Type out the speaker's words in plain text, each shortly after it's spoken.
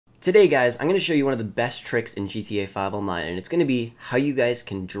Today guys, I'm going to show you one of the best tricks in GTA 5 Online, and it's going to be how you guys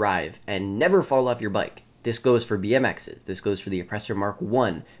can drive and never fall off your bike. This goes for BMXs, this goes for the Oppressor Mark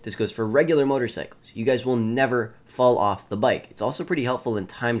 1, this goes for regular motorcycles. You guys will never fall off the bike. It's also pretty helpful in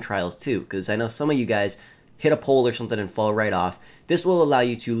time trials too, because I know some of you guys hit a pole or something and fall right off. This will allow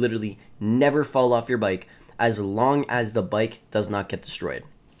you to literally never fall off your bike as long as the bike does not get destroyed.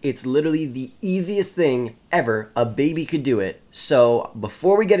 It's literally the easiest thing ever. A baby could do it. So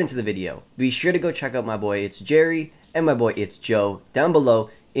before we get into the video, be sure to go check out my boy It's Jerry and my boy It's Joe down below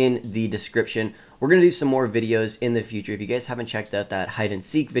in the description. We're going to do some more videos in the future. If you guys haven't checked out that hide and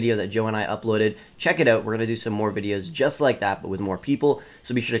seek video that Joe and I uploaded, check it out. We're going to do some more videos just like that, but with more people.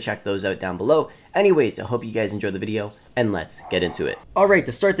 So be sure to check those out down below. Anyways, I hope you guys enjoy the video, and let's get into it. Alright,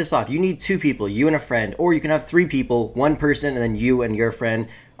 to start this off, you need 2 people, you and a friend, or you can have 3 people, 1 person, and then you and your friend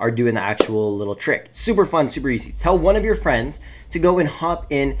are doing the actual little trick. It's super fun, super easy. Tell one of your friends to go and hop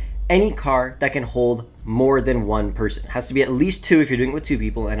in any car that can hold more than 1 person. It has to be at least 2 if you're doing it with 2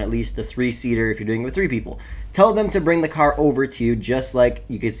 people, and at least a 3-seater if you're doing it with 3 people. Tell them to bring the car over to you just like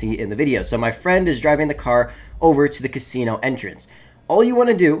you can see in the video. So my friend is driving the car over to the casino entrance. All you want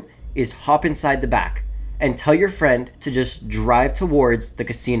to do is hop inside the back and tell your friend to just drive towards the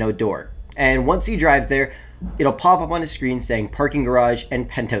casino door. And once he drives there, it'll pop up on his screen saying parking garage and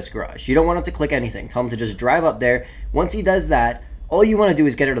penthouse garage. You don't want him to click anything. Tell him to just drive up there. Once he does that, all you want to do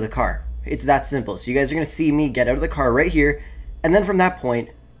is get out of the car. It's that simple. So you guys are going to see me get out of the car right here, and then from that point,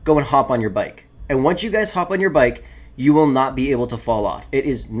 go and hop on your bike. And once you guys hop on your bike, you will not be able to fall off. It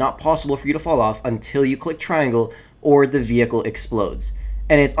is not possible for you to fall off until you click triangle or the vehicle explodes.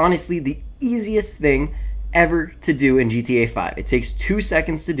 And it's honestly the easiest thing ever to do in GTA 5. It takes 2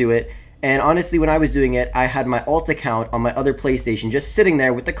 seconds to do it. And honestly, when I was doing it, I had my alt account on my other PlayStation just sitting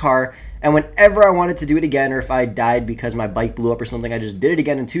there with the car. And whenever I wanted to do it again, or if I died because my bike blew up or something, I just did it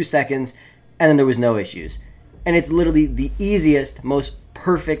again in 2 seconds, and then there was no issues. And it's literally the easiest, most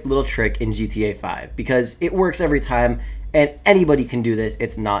perfect little trick in GTA 5 because it works every time. And anybody can do this.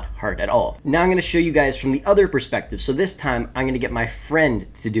 It's not hard at all. Now I'm going to show you guys from the other perspective. So this time I'm going to get my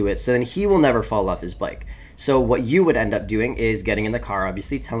friend to do it so then he will never fall off his bike. So what you would end up doing is getting in the car,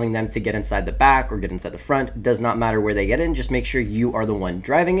 obviously telling them to get inside the back or get inside the front. It does not matter where they get in. Just make sure you are the one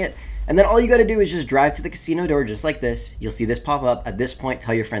driving it. And then all you got to do is just drive to the casino door just like this. You'll see this pop up. At this point,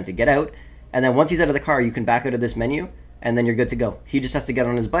 tell your friend to get out. And then once he's out of the car, you can back out of this menu and then you're good to go. He just has to get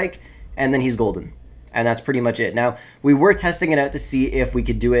on his bike and then he's golden. And that's pretty much it. Now, we were testing it out to see if we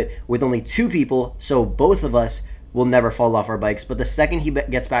could do it with only 2 people, so both of us will never fall off our bikes. But the second he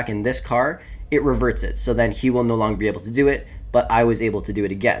gets back in this car, it reverts it. So then he will no longer be able to do it, but I was able to do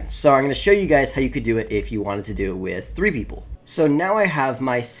it again. So I'm going to show you guys how you could do it if you wanted to do it with 3 people. So now I have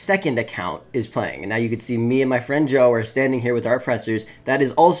my second account is playing. And now you can see me and my friend Joe are standing here with our oppressors. That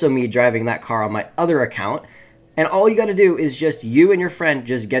is also me driving that car on my other account. And all you got to do is just you and your friend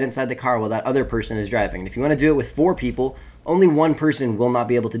just get inside the car while that other person is driving. And if you want to do it with 4 people, only 1 person will not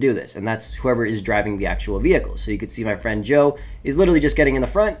be able to do this. And that's whoever is driving the actual vehicle. So you can see my friend Joe is literally just getting in the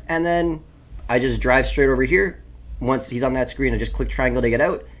front. And then I just drive straight over here. Once he's on that screen, I just click triangle to get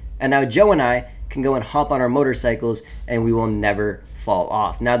out. And now Joe and I can go and hop on our motorcycles and we will never fall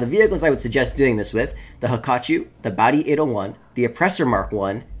off. Now the vehicles I would suggest doing this with, the Hakachu, the Body 801, the Oppressor Mark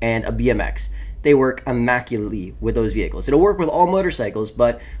 1, and a BMX. They work immaculately with those vehicles. It'll work with all motorcycles,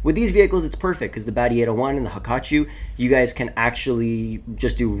 but with these vehicles, it's perfect because the Body 801 and the Hakachu, you guys can actually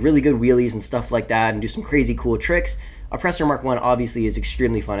just do really good wheelies and stuff like that and do some crazy cool tricks. Oppressor Mark 1 obviously is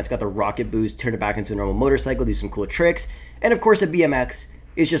extremely fun. It's got the rocket boost, turn it back into a normal motorcycle, do some cool tricks. And of course, a BMX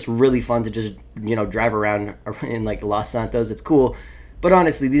is just really fun to just, you know, drive around in like Los Santos. It's cool. But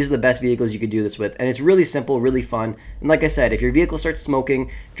honestly, these are the best vehicles you could do this with. And it's really simple, really fun. And like I said, if your vehicle starts smoking,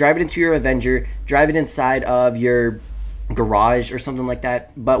 drive it into your Avenger, drive it inside of your garage or something like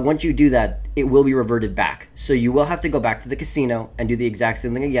that. But once you do that, it will be reverted back. So you will have to go back to the casino and do the exact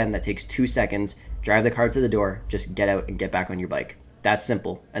same thing again. That takes 2 seconds. Drive the car to the door, just get out and get back on your bike. That's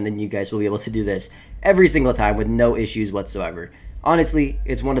simple. And then you guys will be able to do this every single time with no issues whatsoever. Honestly,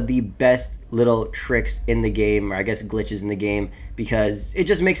 it's one of the best little tricks in the game, or I guess glitches in the game, because it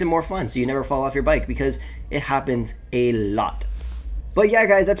just makes it more fun so you never fall off your bike because it happens a lot. But yeah,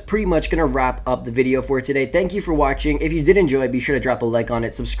 guys, that's pretty much going to wrap up the video for today. Thank you for watching. If you did enjoy, be sure to drop a like on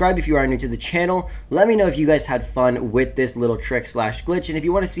it. Subscribe if you are new to the channel. Let me know if you guys had fun with this little trick slash glitch. And if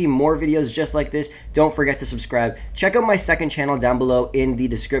you want to see more videos just like this, don't forget to subscribe. Check out my second channel down below in the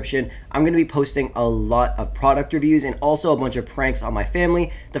description. I'm going to be posting a lot of product reviews and also a bunch of pranks on my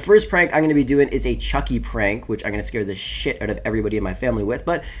family. The first prank I'm going to be doing is a Chucky prank, which I'm going to scare the shit out of everybody in my family with.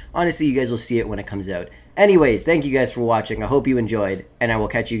 But honestly, you guys will see it when it comes out. Anyways, thank you guys for watching. I hope you enjoyed, and I will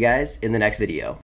catch you guys in the next video.